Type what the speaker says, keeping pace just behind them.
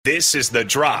This is The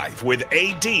Drive with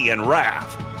AD and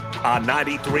Rav on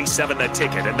 93.7 The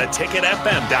Ticket and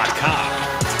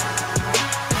theticketfm.com.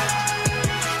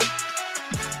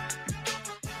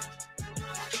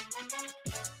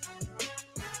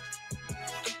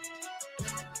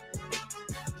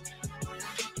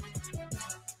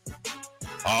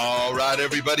 All right,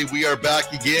 everybody, we are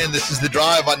back again. This is The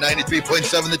Drive on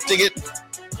 93.7 The Ticket.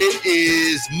 It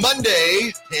is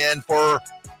Monday, and for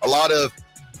a lot of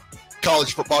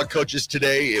college football coaches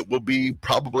today, it will be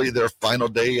probably their final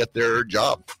day at their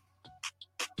job.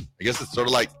 I guess it's sort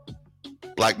of like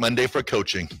Black Monday for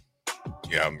coaching.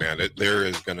 Yeah, man, there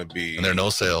is going to be... And there are no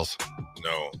sales.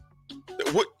 No.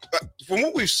 From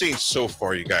what we've seen so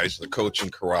far, you guys, the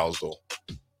coaching carousel,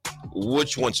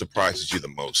 which one surprises you the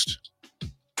most?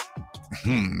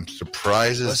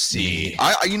 Surprises. Let's see.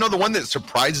 The one that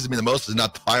surprises me the most is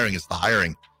not the firing, it's the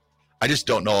hiring. I just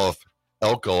don't know if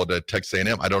Elko to Texas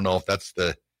A&M, I don't know if that's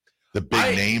the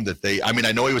big name that they, I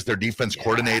know he was their defense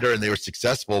coordinator and they were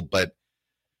successful, but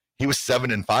he was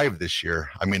 7-5 this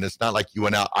year. It's not like you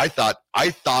went out. I thought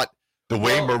the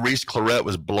way Maurice Clarett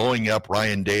was blowing up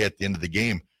Ryan Day at the end of the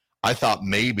game, I thought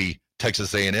maybe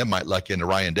Texas A&M might luck into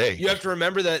Ryan Day. You have to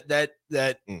remember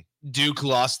that Duke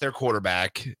lost their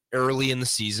quarterback early in the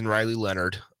season, Riley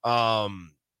Leonard. We're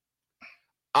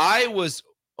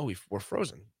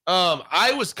frozen.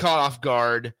 I was caught off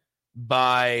guard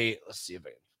by, let's see if I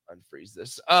can unfreeze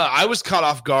this. I was caught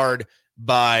off guard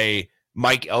by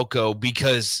Mike Elko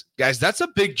because, guys, that's a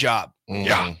big job.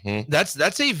 Mm-hmm. Yeah,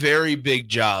 that's a very big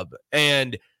job.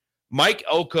 And Mike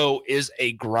Elko is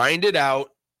a grind it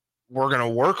out. We're going to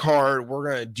work hard. We're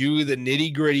going to do the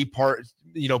nitty gritty part,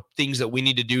 things that we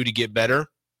need to do to get better.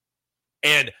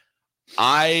 And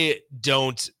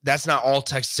that's not all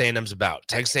Texas A&M's about.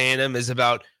 Texas A&M is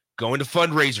about going to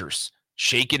fundraisers,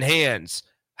 shaking hands,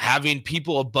 having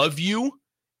people above you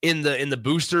in the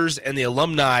boosters and the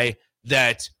alumni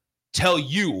that tell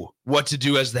you what to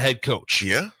do as the head coach.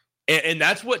 Yeah. And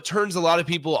that's what turns a lot of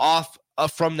people off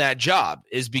from that job,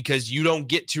 is because you don't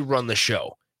get to run the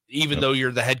show, even though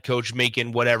you're the head coach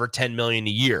making whatever, $10 million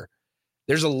a year.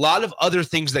 There's a lot of other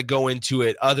things that go into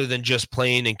it other than just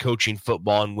playing and coaching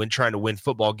football and trying to win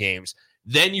football games.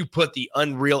 Then you put the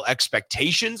unreal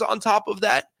expectations on top of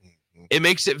that. It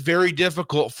makes it very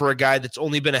difficult for a guy that's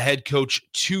only been a head coach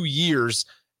 2 years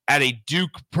at a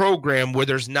Duke program where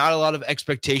there's not a lot of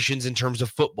expectations in terms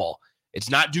of football. It's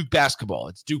not Duke basketball.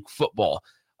 It's Duke football.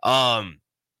 And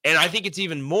I think it's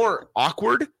even more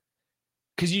awkward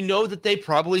because that they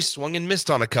probably swung and missed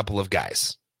on a couple of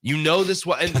guys. This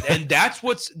and that's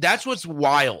what's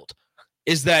wild,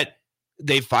 is that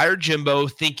they fired Jimbo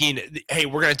thinking, hey,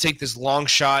 we're going to take this long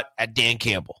shot at Dan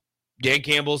Campbell. Dan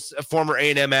Campbell's a former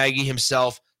A&M Aggie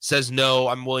himself, says, no,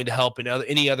 I'm willing to help in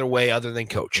any other way other than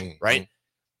coach, right?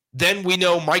 Then we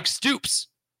know Mike Stoops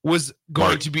was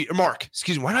going to be – Mark,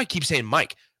 excuse me, why do I keep saying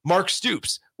Mike? Mark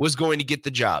Stoops was going to get the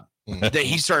job. That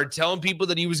he started telling people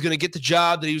that he was going to get the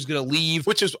job, that he was going to leave.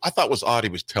 Which I thought was odd. He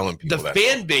was telling people that. The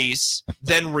fan base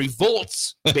then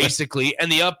revolts, basically,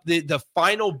 and the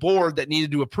final board that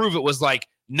needed to approve it was like,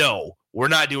 no, we're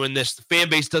not doing this. The fan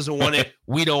base doesn't want it.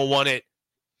 We don't want it.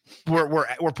 We're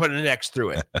putting an X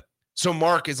through it. So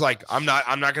Mark is like, I'm not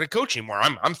going to coach anymore.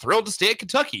 I'm thrilled to stay at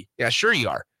Kentucky. Yeah, sure you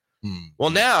are. Well,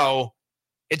 now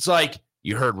it's like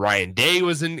you heard Ryan Day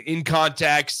was in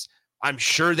contacts. I'm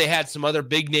sure they had some other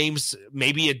big names,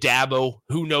 maybe a Dabo,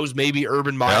 who knows, maybe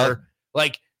Urban Meyer,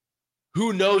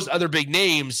 who knows other big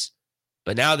names.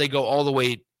 But now they go all the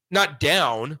way, not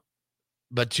down,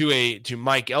 but to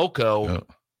Mike Elko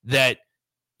that,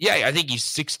 yeah, I think he's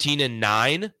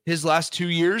 16-9 his last 2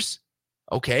 years.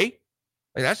 Okay,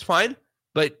 that's fine,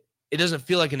 but it doesn't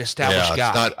feel like an established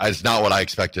guy. It's not what I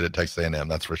expected at Texas A&M,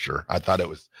 that's for sure. I thought it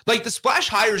was. Like, the splash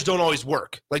hires don't always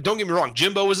work. Like, don't get me wrong.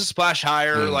 Jimbo was a splash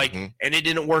hire, and it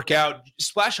didn't work out.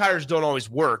 Splash hires don't always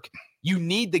work. You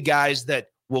need the guys that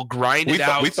will grind it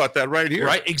out. We thought that right here.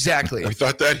 Right, exactly. We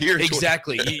thought that here.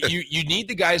 Exactly. you need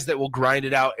the guys that will grind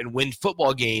it out and win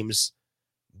football games.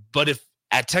 But if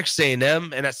at Texas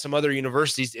A&M and at some other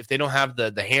universities, if they don't have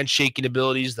the handshaking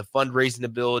abilities, the fundraising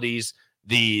abilities,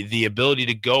 the ability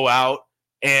to go out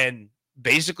and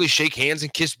basically shake hands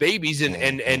and kiss babies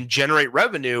and generate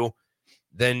revenue,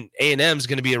 then A&M is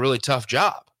going to be a really tough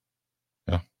job.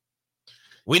 Yeah.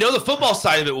 We know the football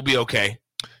side of it will be okay.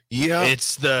 Yeah.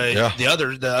 It's the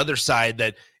other side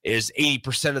that is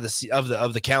 80%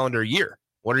 of the calendar year.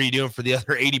 What are you doing for the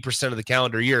other 80% of the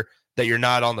calendar year that you're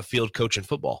not on the field coaching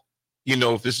football?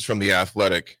 If this is from The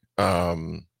Athletic,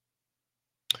 2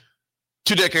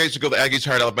 decades ago, the Aggies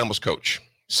hired Alabama's coach.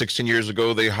 16 years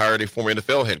ago, they hired a former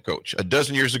NFL head coach. A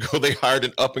dozen years ago, they hired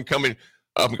an up-and-coming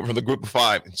from the group of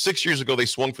 5. And 6 years ago, they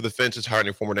swung for the fences, hiring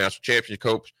a former national championship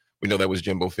coach. We know that was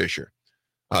Jimbo Fisher.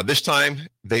 This time,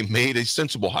 they made a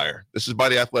sensible hire. This is by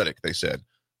The Athletic, they said.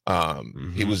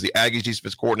 He was the Aggies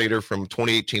defense coordinator from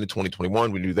 2018 to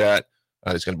 2021. We knew that.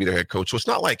 He's going to be their head coach. So it's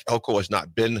not like Elko has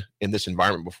not been in this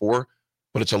environment before,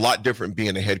 but it's a lot different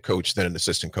being a head coach than an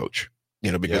assistant coach.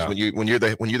 Because when you're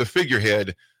the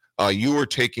figurehead, you are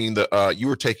taking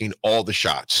all the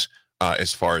shots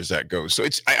as far as that goes. So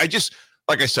it's I just,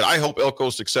 like I said, I hope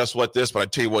Elko's successful at this. But I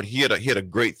tell you what, he had a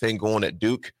great thing going at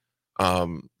Duke.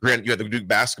 Granted, you had the Duke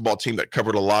basketball team that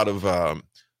covered a lot of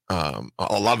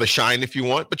the shine, if you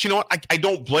want. But you know what? I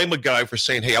don't blame a guy for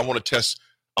saying, "Hey, I want to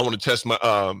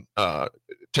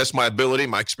test my ability,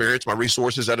 my experience, my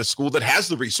resources at a school that has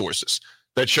the resources,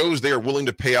 that shows they are willing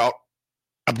to pay out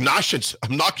obnoxious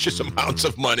amounts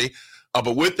of money."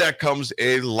 But with that comes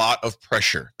a lot of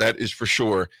pressure. That is for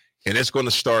sure. And it's going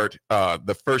to start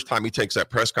the first time he takes that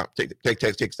press conference,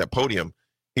 takes that podium.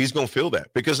 He's going to feel that,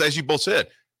 because as you both said,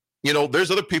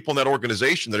 there's other people in that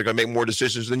organization that are going to make more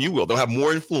decisions than you will. They'll have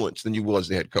more influence than you will as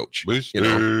the head coach.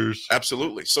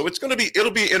 Absolutely. So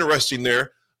it'll be interesting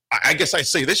there. I guess I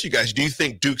say this, you guys. Do you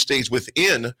think Duke stays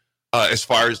within as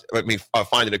far as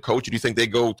finding a coach? Or do you think they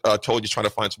go totally just trying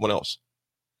to find someone else?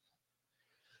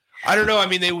 I don't know. I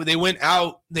mean, they went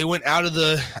out of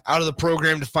the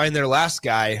program to find their last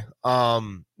guy.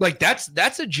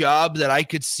 That's a job that I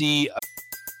could see.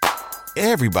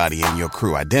 Everybody in your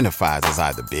crew identifies as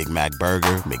either Big Mac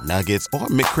Burger, McNuggets, or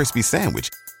McCrispy Sandwich.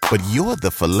 But you're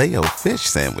the Filet-O-Fish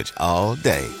Sandwich all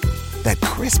day. That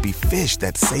crispy fish,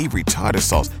 that savory tartar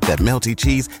sauce, that melty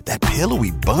cheese, that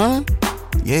pillowy bun.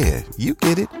 Yeah, you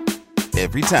get it.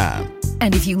 Every time.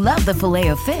 And if you love the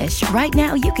Filet-O-Fish, right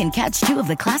now you can catch 2 of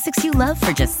the classics you love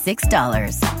for just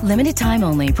 $6. Limited time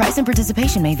only. Price and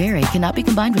participation may vary. Cannot be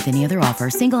combined with any other offer.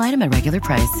 Single item at regular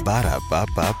price.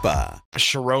 Ba-da-ba-ba-ba.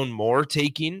 Sharon Moore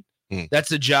taking.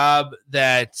 That's a job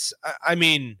that,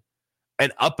 an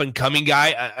up-and-coming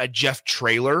guy, a Jeff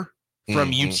Traylor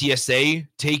from UTSA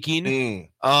taking.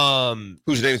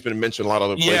 Whose name's been mentioned a lot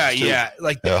of other places too.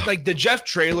 Like the Jeff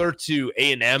Traylor to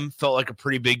A&M felt like a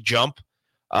pretty big jump.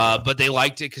 But they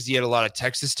liked it because he had a lot of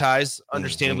Texas ties,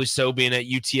 understandably so, being at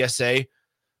UTSA.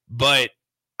 But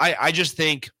I just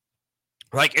think,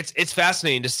 it's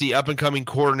fascinating to see up-and-coming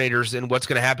coordinators and what's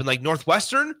going to happen. Like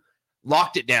Northwestern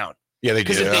locked it down. Yeah, they did.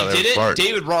 Because if they did it, smart.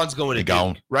 David Rahn's going to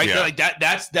Duke, right? Yeah.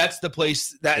 That's the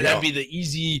place that'd be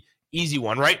the easy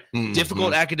one, right?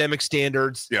 Difficult academic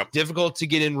standards, difficult to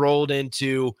get enrolled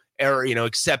into, or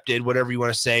accepted, whatever you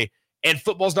want to say. And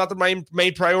football's not the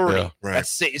main priority. Yeah, right.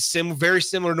 That's very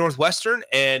similar to Northwestern,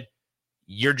 and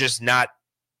you're just not.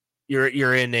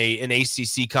 You're in an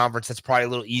ACC conference that's probably a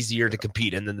little easier to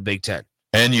compete in than the Big Ten.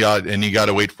 And you got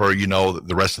to wait for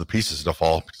the rest of the pieces to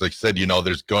fall, because like you said,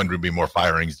 there's going to be more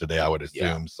firings today, I would assume.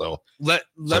 Yeah. So let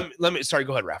me. Sorry,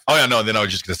 go ahead, Raph. Oh yeah, no. Then I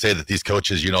was just going to say that these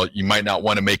coaches, you might not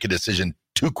want to make a decision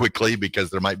too quickly,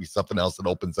 because there might be something else that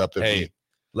opens up that be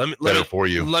better for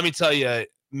you. Let me tell you.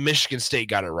 Michigan State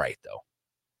got it right, though.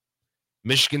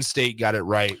 Michigan State got it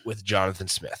right with Jonathan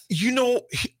Smith.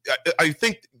 I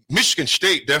think Michigan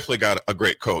State definitely got a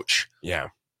great coach. Yeah.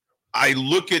 I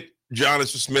look at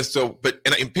Jonathan Smith,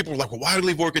 and people are like, well, why did he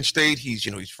leave Oregon State? He's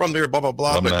from there, blah, blah,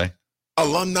 blah.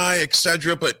 Alumni, et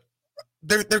cetera. But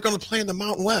they're going to play in the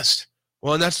Mountain West.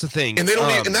 Well, and that's the thing. And they don't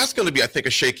and that's going to be, I think, a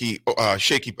shaky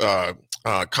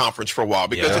conference for a while,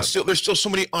 because there's still so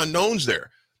many unknowns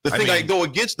there. The thing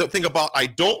I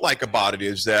don't like about it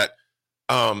is that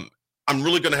I'm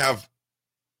really going to have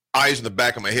eyes in the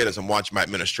back of my head as I'm watching my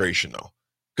administration, though,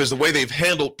 because the way they've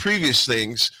handled previous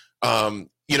things, have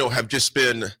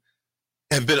been.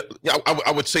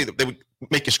 I would say that they would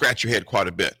make you scratch your head quite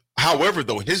a bit. However,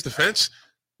 though, in his defense,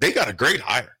 they got a great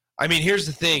hire. I mean, here's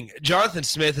the thing. Jonathan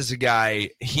Smith is a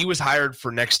guy, he was hired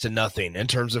for next to nothing in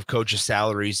terms of coaches'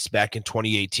 salaries back in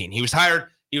 2018. He was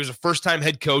a first-time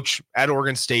head coach at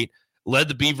Oregon State, led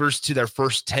the Beavers to their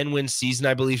first 10-win season,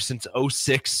 I believe, since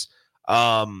 2006.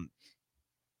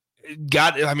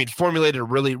 Formulated a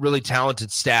really, really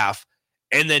talented staff.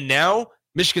 And then now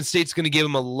Michigan State's going to give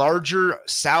him a larger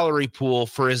salary pool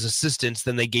for his assistants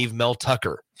than they gave Mel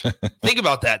Tucker. Think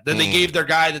about that. Then they gave their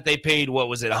guy that they paid, what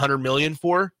was it, $100 million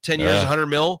for? 10 years, $100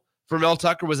 million for Mel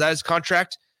Tucker. Was that his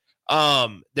contract? They're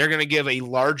going to give a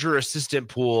larger assistant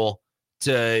pool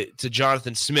to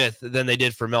Jonathan Smith than they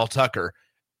did for Mel Tucker.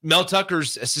 Mel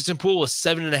Tucker's assistant pool was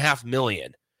 $7.5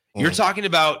 million. You're talking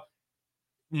about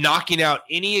knocking out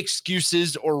any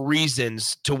excuses or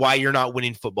reasons to why you're not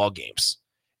winning football games.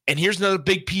 And here's another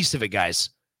big piece of it, guys.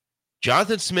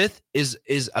 Jonathan Smith is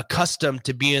accustomed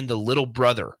to being the little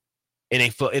brother in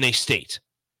a state.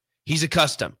 He's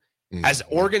accustomed. As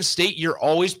Oregon State, you're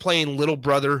always playing little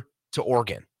brother to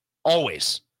Oregon.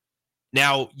 Always.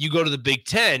 Now, you go to the Big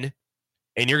Ten,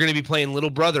 and you're going to be playing little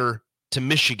brother to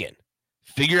Michigan.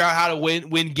 Figure out how to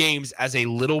win games as a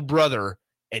little brother,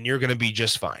 and you're going to be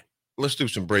just fine. Let's do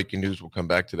some breaking news. We'll come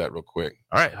back to that real quick.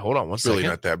 All right, hold on one second. Really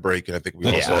not that breaking. I think we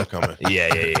all saw it coming.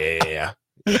 Yeah.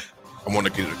 I want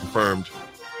to get it confirmed.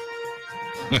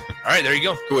 All right, there you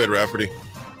go. Go ahead, Rafferty.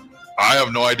 I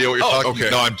have no idea what you're talking about. Okay.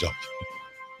 No, I'm joking.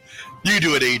 You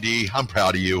do it, AD. I'm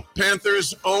proud of you.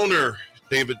 Panthers owner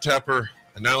David Tepper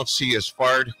announced he has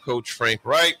fired Coach Frank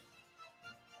Reich.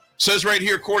 Says right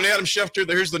here, according to Adam Schefter,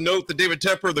 here's the note that David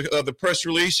Tepper, the press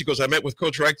release, he goes, I met with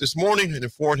Coach Reich this morning and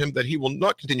informed him that he will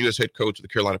not continue as head coach of the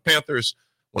Carolina Panthers.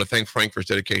 I want to thank Frank for his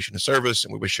dedication and service,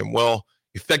 and we wish him well.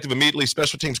 Effective immediately,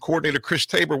 special teams coordinator Chris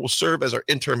Tabor will serve as our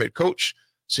interim head coach.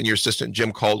 Senior assistant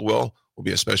Jim Caldwell will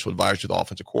be a special advisor to the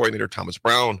offensive coordinator, Thomas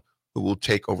Brown, who will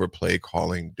take over play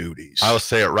calling duties. I'll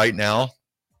say it right now.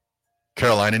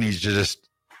 Carolina needs to just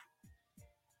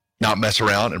not mess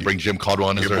around and bring Jim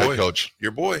Caldwell in as their head coach.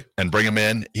 Your boy. And bring him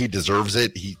in. He deserves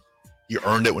it. He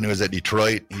earned it when he was at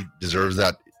Detroit. He deserves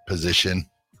that position.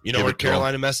 You know where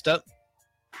Carolina messed up?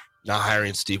 Not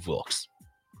hiring Steve Wilkes.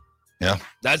 Yeah.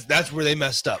 That's where they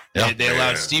messed up. Yeah. They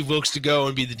allowed Steve Wilkes to go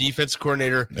and be the defense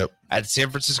coordinator at San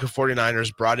Francisco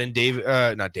 49ers, brought in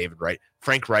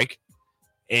Frank Reich,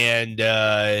 and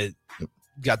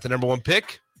got the number one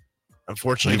pick.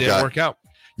 Unfortunately, it didn't work out.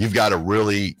 You've got a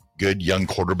really good young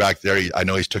quarterback there. I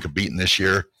know he's took a beating this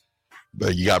year,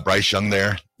 but you got Bryce Young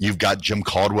there. You've got Jim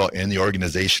Caldwell in the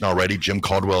organization already. Jim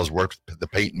Caldwell has worked with the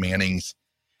Peyton Mannings.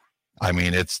 I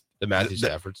mean, it's the Matthew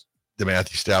Staffords. The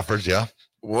Matthew Staffords, yeah.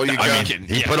 Well,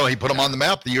 he put him on the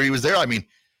map the year he was there. I mean,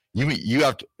 you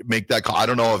have to make that call. I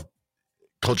don't know if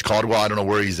Coach Caldwell, I don't know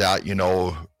where he's at. You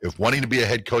know, if wanting to be a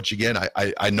head coach again,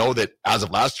 I know that as of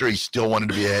last year, he still wanted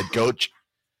to be a head coach.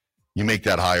 You make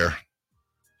that hire.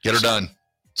 Get her done.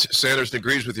 Sanders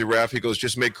agrees with you, Raph. He goes,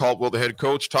 just make Caldwell the head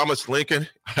coach. Thomas Lincoln,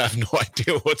 I have no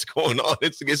idea what's going on.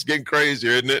 It's getting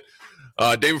crazier, isn't it?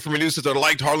 David from News says, I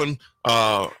liked Harlan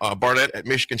Barnett at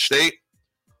Michigan State.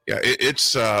 Yeah,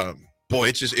 it's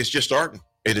just starting.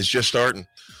 It is just starting.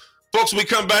 Folks, when we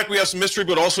come back, we have some mystery,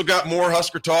 but also got more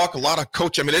Husker talk. A lot of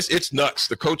coach. I mean, it's nuts.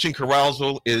 The coaching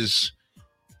carousel it's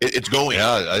going.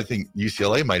 Yeah, I think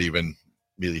UCLA might even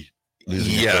be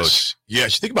losing a coach.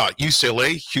 Yes. You think about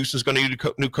UCLA. Houston's going to need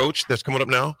a new coach that's coming up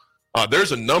now.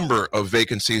 There's a number of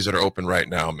vacancies that are open right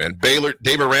now, man. Baylor,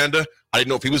 Dave Aranda, I didn't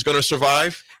know if he was going to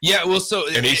survive. Yeah, well,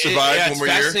 and he survived one more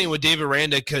year. It's fascinating with Dave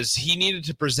Aranda because he needed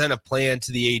to present a plan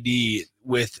to the AD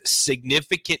with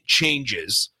significant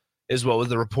changes, is what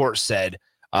the report said,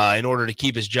 in order to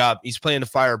keep his job. He's planning to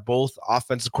fire both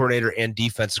offensive coordinator and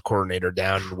defensive coordinator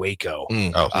down in Waco.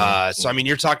 So, I mean,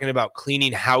 you're talking about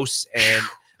cleaning house. And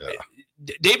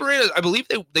Dave Aranda, I believe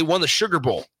they won the Sugar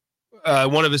Bowl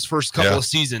one of his first couple of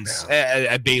seasons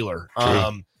at Baylor.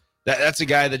 That's a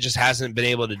guy that just hasn't been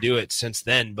able to do it since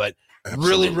then, but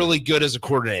really, really good as a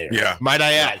coordinator. Yeah. Might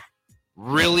I add,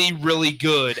 really, really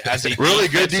good as a really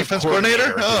good defense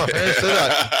coordinator. Oh, I say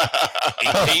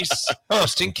that.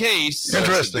 Just in case.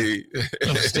 Interesting.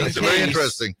 It's very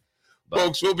interesting.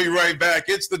 Folks, we'll be right back.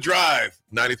 It's The Drive,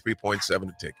 93.7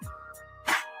 The Ticket.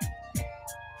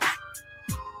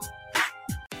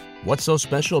 What's so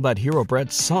special about Hero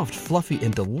Bread's soft, fluffy,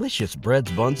 and delicious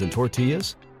breads, buns, and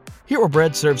tortillas? Hero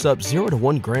Bread serves up 0 to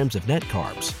 1 grams of net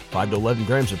carbs, 5 to 11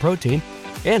 grams of protein,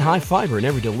 and high fiber in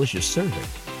every delicious serving.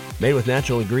 Made with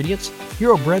natural ingredients,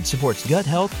 Hero Bread supports gut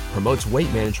health, promotes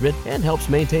weight management, and helps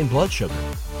maintain blood sugar.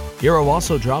 Hero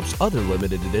also drops other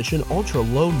limited edition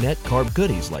ultra-low net carb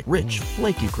goodies like rich,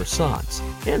 flaky croissants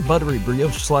and buttery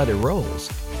brioche slider rolls.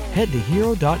 Head to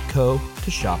hero.co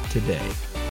to shop today.